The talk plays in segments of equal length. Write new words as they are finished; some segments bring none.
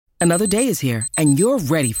Another day is here, and you're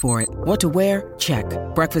ready for it. What to wear? Check.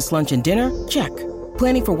 Breakfast, lunch, and dinner? Check.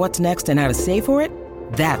 Planning for what's next and how to save for it?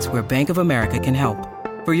 That's where Bank of America can help.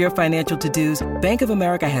 For your financial to-dos, Bank of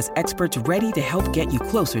America has experts ready to help get you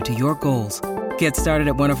closer to your goals. Get started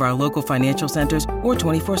at one of our local financial centers or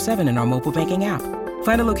 24/7 in our mobile banking app.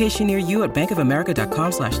 Find a location near you at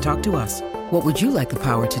bankofamerica.com/talktous. What would you like the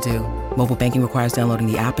power to do? Mobile banking requires downloading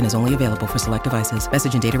the app and is only available for select devices.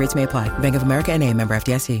 Message and data rates may apply. Bank of America N.A., member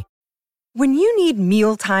FDIC. When you need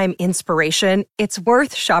mealtime inspiration, it's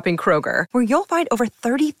worth shopping Kroger, where you'll find over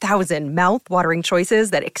 30,000 mouth-watering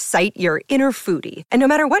choices that excite your inner foodie. And no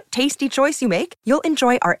matter what tasty choice you make, you'll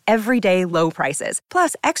enjoy our everyday low prices,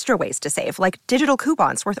 plus extra ways to save, like digital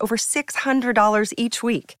coupons worth over $600 each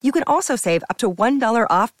week. You can also save up to $1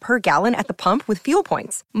 off per gallon at the pump with fuel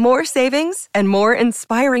points. More savings and more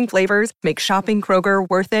inspiring flavors make shopping Kroger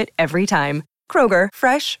worth it every time. Kroger,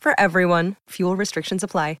 fresh for everyone. Fuel restrictions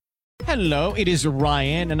apply. Hello, it is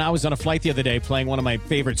Ryan, and I was on a flight the other day playing one of my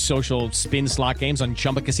favorite social spin slot games on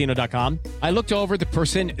ChumbaCasino.com. I looked over at the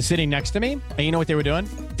person sitting next to me, and you know what they were doing?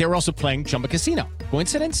 They were also playing Chumba Casino.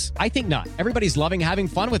 Coincidence? I think not. Everybody's loving having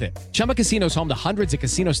fun with it. Chumba Casino is home to hundreds of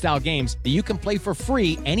casino-style games that you can play for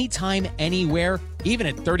free anytime, anywhere, even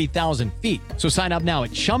at 30,000 feet. So sign up now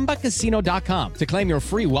at ChumbaCasino.com to claim your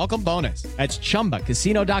free welcome bonus. That's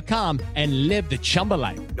ChumbaCasino.com and live the Chumba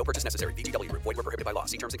life. No purchase necessary. VGW. Void where prohibited by law.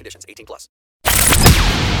 See terms and conditions. 18+.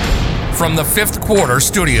 From the Fifth Quarter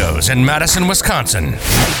Studios in Madison, Wisconsin,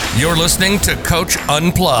 you're listening to Coach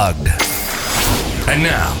Unplugged. And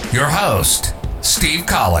now, your host, Steve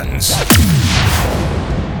Collins.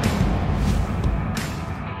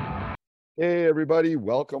 Hey, everybody.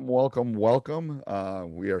 Welcome.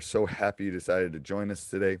 We are so happy you decided to join us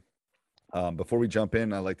today. Before we jump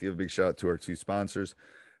in, I'd like to give a big shout out to our two sponsors.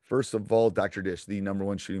 First of all, Dr. Dish, the number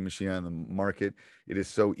one shooting machine on the market. It is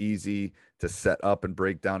so easy to set up and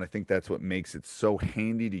break down. I think that's what makes it so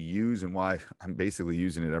handy to use and why I'm basically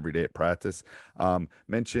using it every day at practice.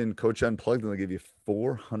 Mention Coach Unplugged and they'll give you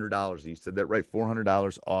 $400. You said that right,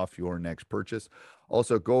 $400 off your next purchase.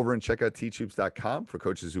 Also, go over and check out teachhoops.com for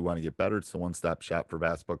coaches who want to get better. It's the one-stop shop for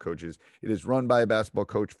basketball coaches. It is run by a basketball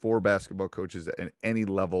coach for basketball coaches at any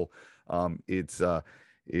level.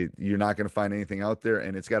 You're not going to find anything out there,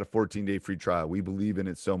 and it's got a 14-day free trial. We believe in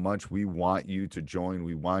it so much. We want you to join.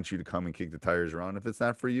 We want you to come and kick the tires around. If it's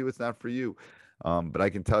not for you, it's not for you. But I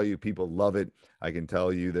can tell you people love it. I can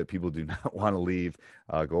tell you that people do not want to leave.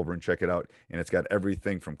 Go over and check it out. And it's got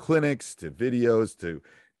everything from clinics to videos to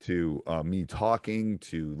me talking,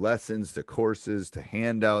 to lessons, to courses, to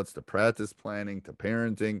handouts, to practice planning, to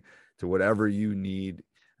parenting, to whatever you need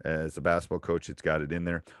as a basketball coach. It's got it in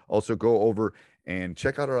there. Also, go over and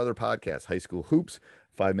check out our other podcasts, High School Hoops,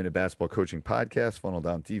 5-Minute Basketball Coaching Podcast, Funnel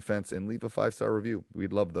Down Defense, and leave a 5-star review.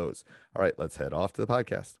 We'd love those. All right, let's head off to the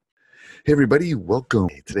podcast. Hey, everybody, welcome.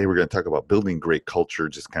 Today we're going to talk about building great culture,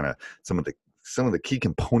 just kind of some of the key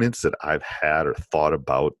components that I've had or thought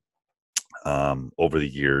about over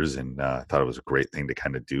the years, and I thought it was a great thing to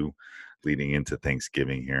kind of do leading into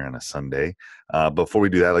Thanksgiving here on a Sunday. Before we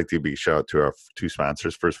do that, I'd like to give a big shout out to our two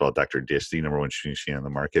sponsors. First of all, Dr. Dish, the number one shooting machine on the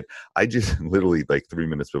market. I just literally like 3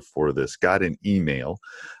 minutes before this got an email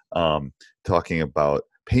talking about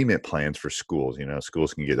payment plans for schools. You know,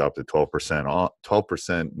 schools can get up to 12% off,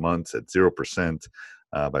 12% months at 0%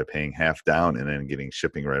 by paying half down and then getting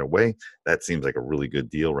shipping right away. That seems like a really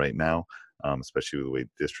good deal right now. Especially with the way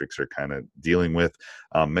districts are kind of dealing with.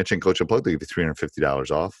 Mention Coach Unplugged, they give you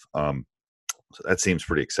 $350 off. So that seems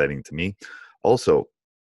pretty exciting to me. Also,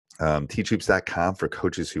 teachhoops.com for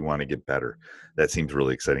coaches who want to get better. That seems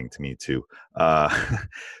really exciting to me too.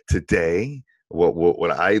 Today,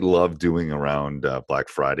 what I love doing around Black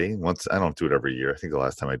Friday, I don't do it every year. I think the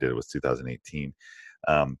last time I did it was 2018,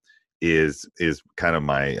 is kind of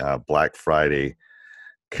my Black Friday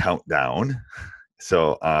countdown.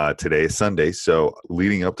 So today is Sunday. So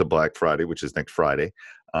leading up to Black Friday, which is next Friday,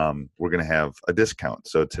 we're going to have a discount.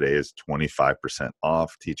 So today is 25%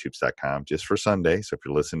 off teachhoops.com just for Sunday. So if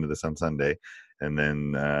you're listening to this on Sunday, and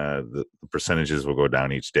then the percentages will go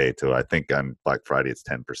down each day to, I think on Black Friday, it's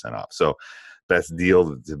 10% off. So best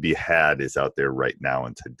deal to be had is out there right now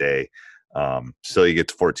and today. So you get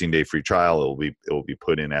the 14-day free trial. It will be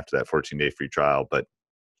put in after that 14-day free trial, but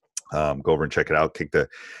go over and check it out.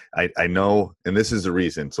 I know, and this is the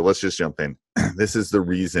reason. So let's just jump in. This is the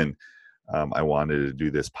reason I wanted to do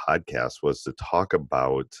this podcast, was to talk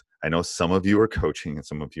about, I know some of you are coaching and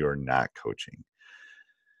some of you are not coaching.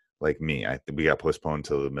 Like me, we got postponed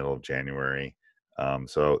till the middle of January.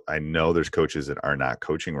 So I know there's coaches that are not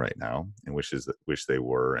coaching right now and wish they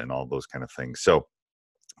were, and all those kind of things. So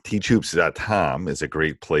teachhoops.com is a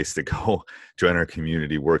great place to go join our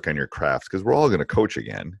community, work on your craft, because we're all going to coach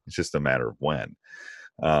again. It's just a matter of when.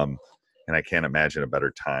 And I can't imagine a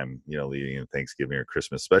better time, leading in Thanksgiving or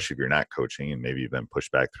Christmas, especially if you're not coaching and maybe you've been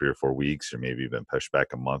pushed back 3 or 4 weeks, or maybe you've been pushed back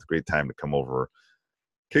a month. Great time to come over,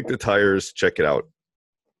 kick the tires, check it out.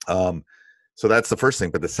 So that's the first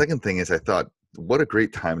thing. But the second thing is, I thought, what a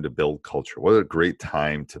great time to build culture. What a great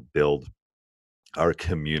time to build our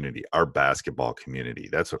community, our basketball community.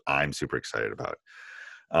 That's what I'm super excited about.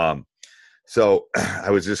 So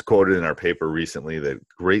I was just quoted in our paper recently that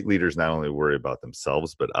great leaders not only worry about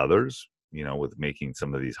themselves, but others, with making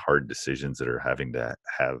some of these hard decisions that are having to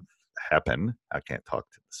have happen. I can't talk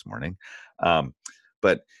this morning.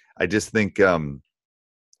 But I just think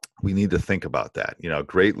we need to think about that.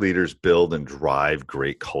 Great leaders build and drive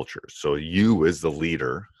great cultures. So you, as the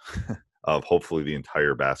leader of hopefully the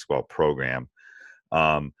entire basketball program,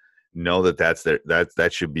 know that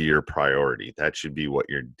should be your priority. That should be what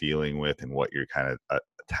you're dealing with and what you're kind of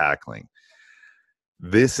tackling.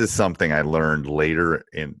 This is something I learned later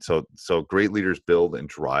in. So great leaders build and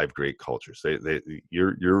drive great cultures.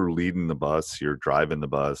 You're leading the bus. You're driving the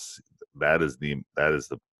bus. That is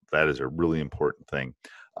a really important thing.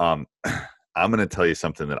 I'm going to tell you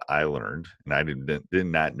something that I learned, and I did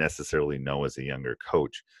not necessarily know as a younger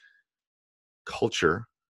coach. Culture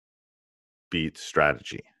beats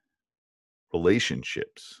strategy.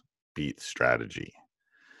 Relationships beat strategy.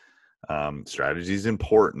 Strategy is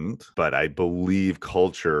important, but I believe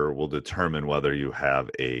culture will determine whether you have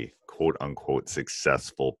a quote unquote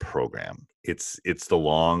successful program. It's the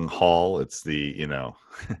long haul. It's the,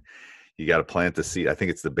 you got to plant the seed. I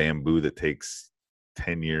think it's the bamboo that takes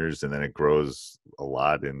 10 years and then it grows a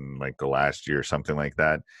lot in like the last year or something like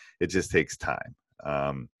that. It just takes time.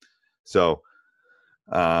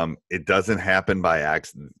 It doesn't happen by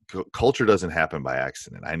accident. Culture doesn't happen by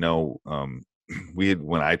accident. I know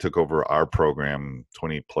when I took over our program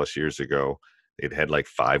 20 plus years ago, it had like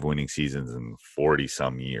 5 winning seasons in 40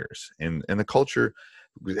 some years. And the culture,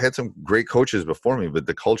 we had some great coaches before me, but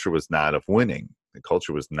the culture was not of winning. The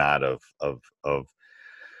culture was not of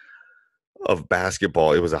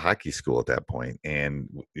basketball. It was a hockey school at that point, and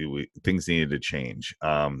things needed to change.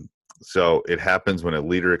 So it happens when a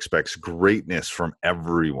leader expects greatness from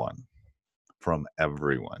everyone, from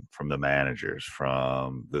the managers,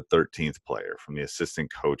 from the 13th player, from the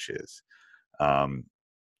assistant coaches.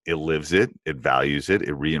 It lives it, it values it,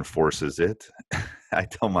 it reinforces it. I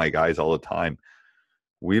tell my guys all the time,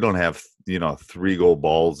 we don't have, 3 gold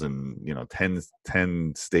balls and,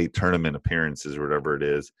 10 state tournament appearances or whatever it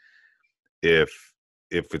is, if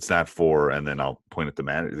it's not for, and then I'll point at the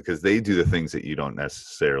manager, because they do the things that you don't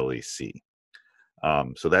necessarily see.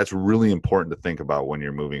 So that's really important to think about when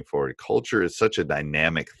you're moving forward. Culture is such a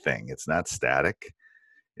dynamic thing. It's not static.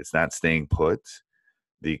 It's not staying put.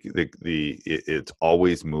 It's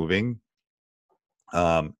always moving.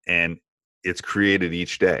 And it's created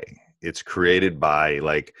each day. It's created by,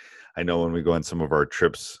 like, I know when we go on some of our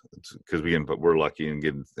trips, because we're lucky and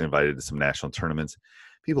get invited to some national tournaments,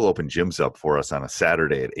 people open gyms up for us on a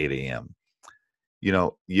Saturday at 8 a.m.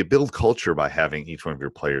 You build culture by having each one of your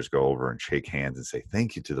players go over and shake hands and say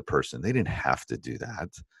thank you to the person. They didn't have to do that.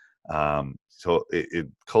 So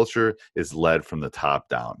culture is led from the top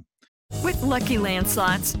down. With Lucky Land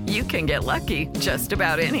Slots, you can get lucky just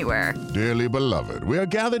about anywhere. Dearly beloved, we are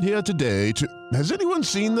gathered here today to... Has anyone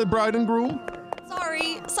seen the bride and groom?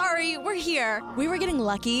 Sorry, we're here. We were getting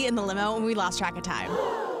lucky in the limo and we lost track of time.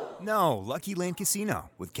 No, Lucky Land Casino,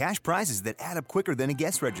 with cash prizes that add up quicker than a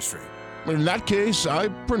guest registry. In that case, I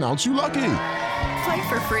pronounce you lucky. Play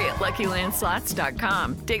for free at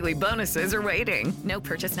LuckyLandSlots.com. Daily bonuses are waiting. No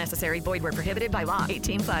purchase necessary. Void where prohibited by law.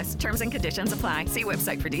 18+. Terms and conditions apply. See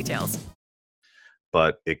website for details.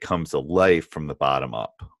 But it comes to life from the bottom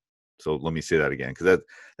up. So let me say that again, because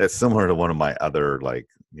that's similar to one of my other,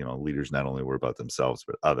 leaders not only worry about themselves,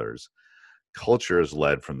 but others. Culture is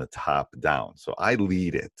led from the top down. So I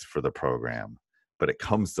lead it for the program, but it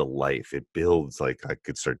comes to life. It builds, like I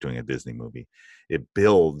could start doing a Disney movie. It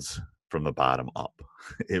builds from the bottom up.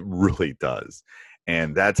 It really does.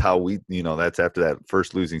 And that's how that's after that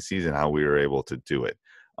first losing season, how we were able to do it.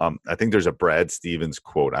 I think there's a Brad Stevens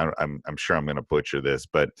quote. I'm sure I'm going to butcher this,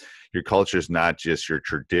 but your culture is not just your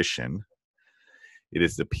tradition. It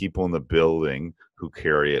is the people in the building who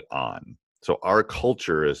carry it on. So our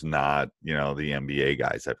culture is not, the NBA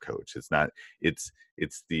guys I've coached. It's not, it's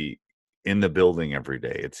the in the building every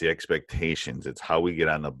day. It's the expectations. It's how we get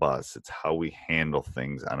on the bus. It's how we handle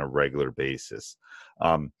things on a regular basis.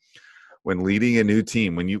 When leading a new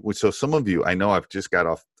team, so some of you, I know I just got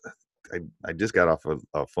off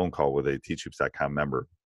a phone call with a teachhoops.com member.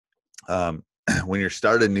 when you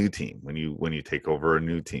start a new team, when you take over a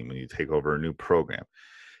new team, when you take over a new program,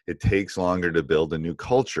 it takes longer to build a new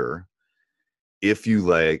culture. If you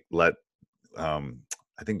let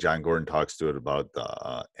I think John Gordon talks to it about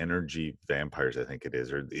the energy vampires, I think it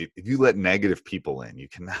is, or if you let negative people in, you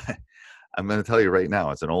cannot. I'm going to tell you right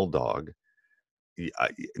now, as an old dog,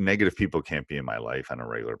 negative people can't be in my life on a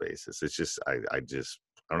regular basis. It's just I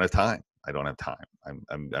don't have time. I don't have time.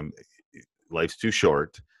 I'm life's too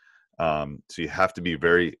short. So you have to be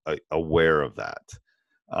very aware of that.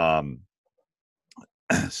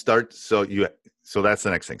 So that's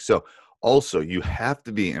the next thing. So also you have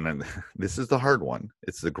to be, and this is the hard one.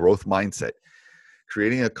 It's the growth mindset.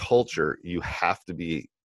 Creating a culture, you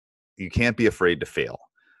can't be afraid to fail.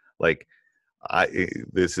 Like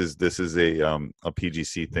this is a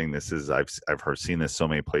PGC thing. I've seen this so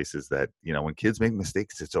many places that, when kids make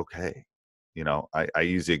mistakes, it's okay. I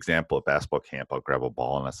use the example at basketball camp. I'll grab a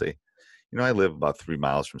ball and I say, I live about 3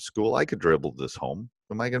 miles from school. I could dribble this home.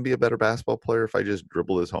 Am I going to be a better basketball player if I just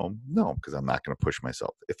dribble this home? No, because I'm not going to push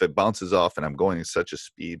myself. If it bounces off and I'm going at such a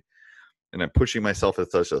speed and I'm pushing myself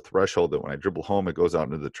at such a threshold that when I dribble home, it goes out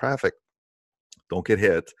into the traffic, don't get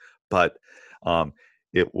hit, but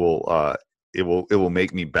it will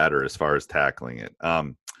make me better as far as tackling it.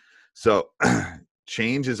 So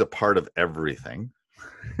change is a part of everything.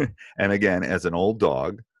 And again, as an old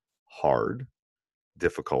dog, hard,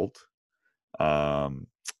 difficult,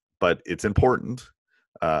 but it's important.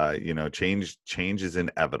 Change is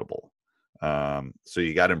inevitable. So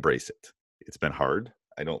you got to embrace it. It's been hard.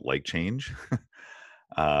 I don't like change.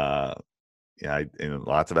 In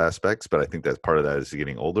lots of aspects, but I think that's part of that is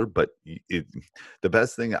getting older. But the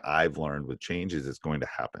best thing I've learned with change is it's going to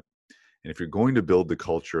happen. And if you're going to build the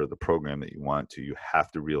culture of the program that you want to, you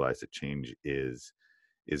have to realize that change is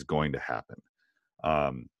going to happen.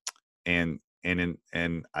 I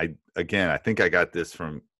think I got this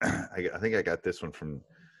from,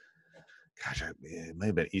 gosh, it may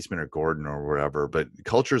have been Eastman or Gordon or whatever, but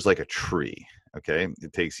culture is like a tree. Okay.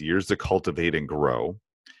 It takes years to cultivate and grow.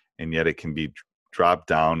 And yet it can be dropped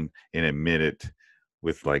down in a minute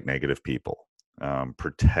with like negative people.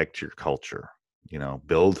 Protect your culture,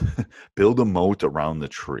 build a moat around the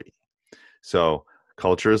tree. So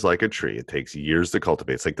culture is like a tree. It takes years to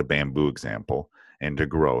cultivate. It's like the bamboo example, and to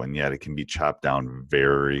grow. And yet it can be chopped down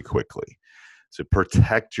very quickly. So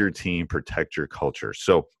protect your team, protect your culture.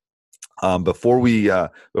 So before we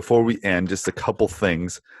end, just a couple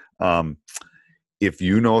things. If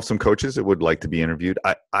you know of some coaches that would like to be interviewed,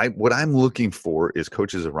 what I'm looking for is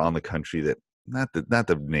coaches around the country that not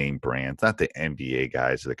the name brands, not the NBA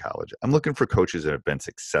guys or the college. I'm looking for coaches that have been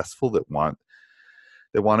successful that want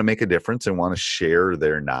to make a difference and want to share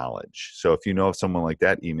their knowledge. So if you know of someone like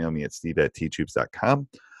that, email me at steve@teachhoops.com.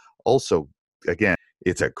 Also, again,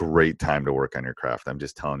 it's a great time to work on your craft. I'm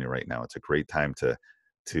just telling you right now, it's a great time to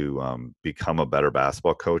become a better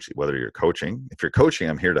basketball coach, whether you're coaching. If you're coaching,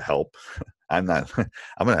 I'm here to help. I'm going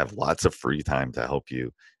to have lots of free time to help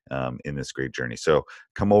you in this great journey. So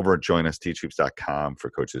come over and join us, teachhoops.com, for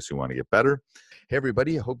coaches who want to get better. Hey,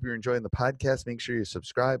 everybody. I hope you're enjoying the podcast. Make sure you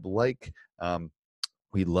subscribe, like.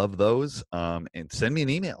 We love those. And send me an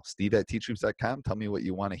email, steve@teachhoops.com. Tell me what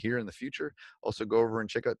you want to hear in the future. Also, go over and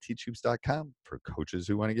check out teachhoops.com for coaches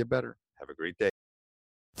who want to get better. Have a great day.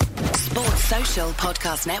 Sports Social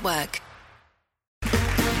Podcast Network.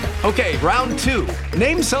 Okay, round 2.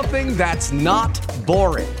 Name something that's not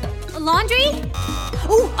boring. A laundry?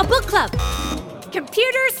 Ooh, a book club.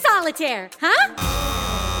 Computer solitaire, huh?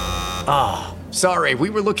 Ah, sorry,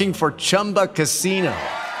 we were looking for Chumba Casino.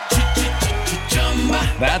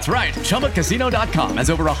 That's right, ChumbaCasino.com has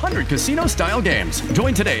over 100 casino-style games.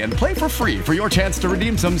 Join today and play for free for your chance to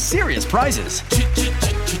redeem some serious prizes.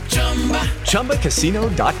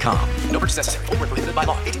 ChumbaCasino.com. No purchase necessary. Void where prohibited by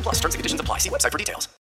law. 18+. Terms and conditions apply. See website for details.